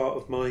great part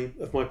of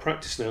my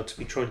practice now to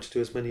be trying to do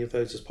as many of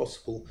those as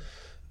possible.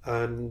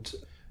 And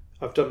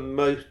I've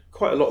done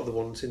quite a lot of the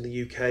ones in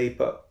the UK,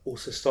 but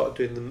also started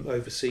doing them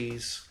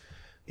overseas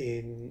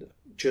in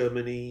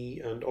Germany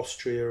and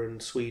Austria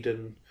and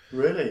Sweden.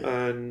 Really?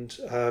 And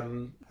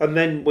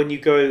then when you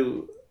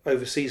go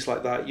overseas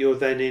like that, you're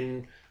then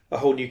in a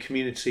whole new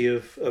community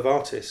of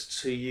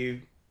artists who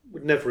you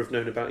would never have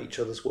known about each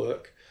other's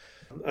work,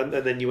 and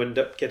then you end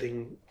up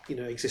getting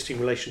existing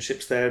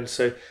relationships there, and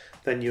so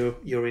then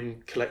you're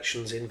in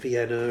collections in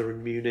Vienna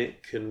and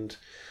Munich and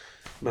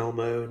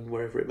Malmo and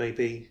wherever it may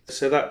be.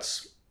 So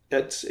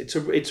it's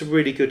a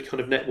really good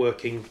kind of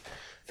networking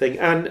thing,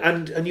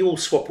 and you all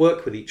swap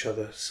work with each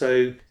other,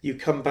 so you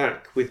come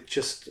back with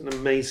just an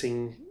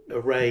amazing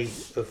array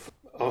of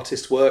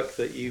artist work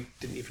that you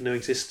didn't even know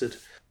existed.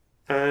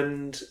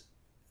 And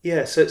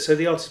so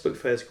the artist book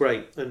fair is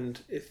great, and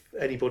if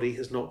anybody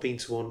has not been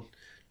to one,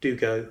 do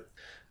go.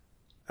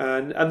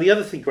 And the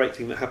other great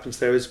thing that happens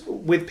there is,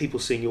 with people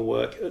seeing your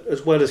work,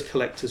 as well as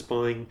collectors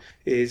buying,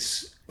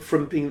 is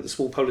from being at the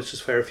Small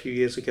Publishers Fair a few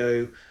years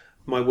ago,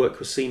 my work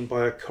was seen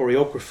by a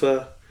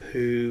choreographer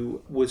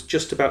who was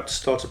just about to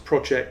start a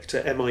project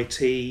at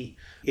MIT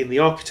in the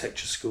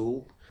architecture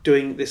school,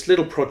 doing this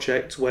little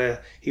project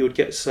where he would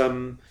get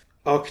some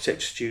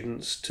architecture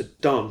students to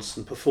dance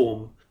and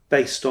perform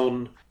based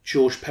on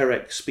Georges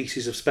Perec's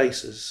Species of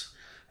Spaces.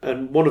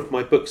 And one of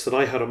my books that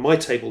I had on my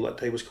table that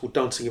day was called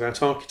Dancing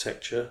About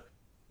Architecture,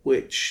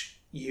 which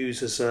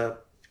uses a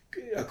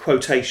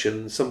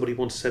quotation. Somebody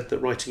once said that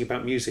writing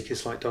about music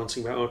is like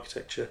dancing about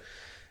architecture.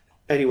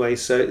 Anyway,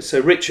 so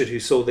Richard, who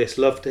saw this,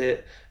 loved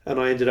it, and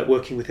I ended up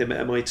working with him at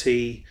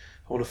MIT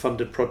on a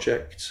funded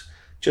project,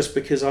 just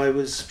because I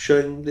was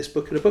showing this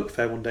book at a book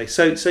fair one day.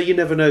 So you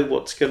never know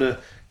what's going to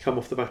come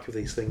off the back of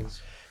these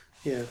things.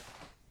 Yeah.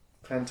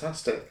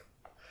 Fantastic.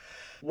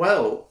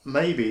 Well,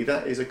 maybe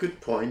that is a good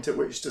point at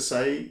which to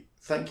say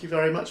thank you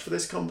very much for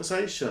this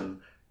conversation.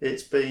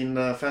 It's been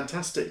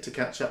fantastic to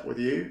catch up with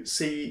you,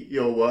 see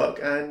your work,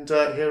 and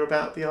hear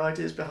about the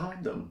ideas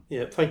behind them.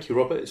 Yeah, thank you,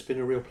 Robert. It's been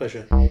a real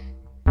pleasure.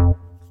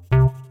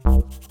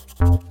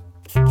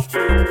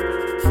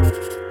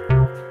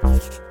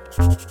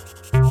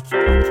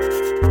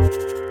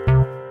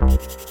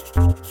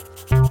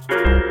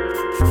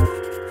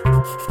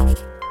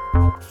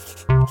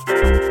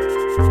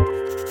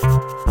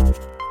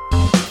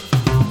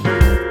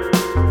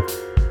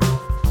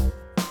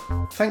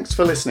 Thanks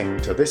for listening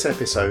to this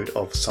episode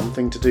of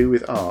Something to Do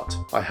with Art.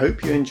 I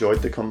hope you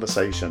enjoyed the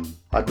conversation.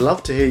 I'd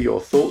love to hear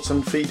your thoughts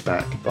and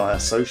feedback via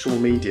social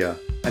media,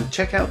 and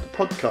check out the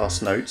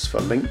podcast notes for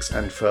links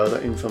and further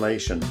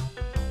information.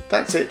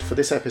 That's it for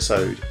this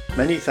episode.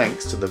 Many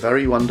thanks to the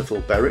very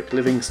wonderful Beric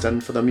Livingston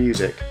for the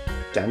music,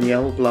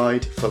 Danielle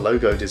Glide for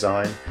logo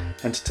design,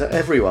 and to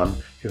everyone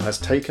who has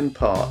taken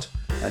part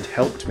and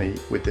helped me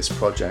with this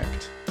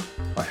project.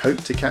 I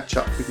hope to catch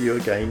up with you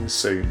again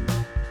soon.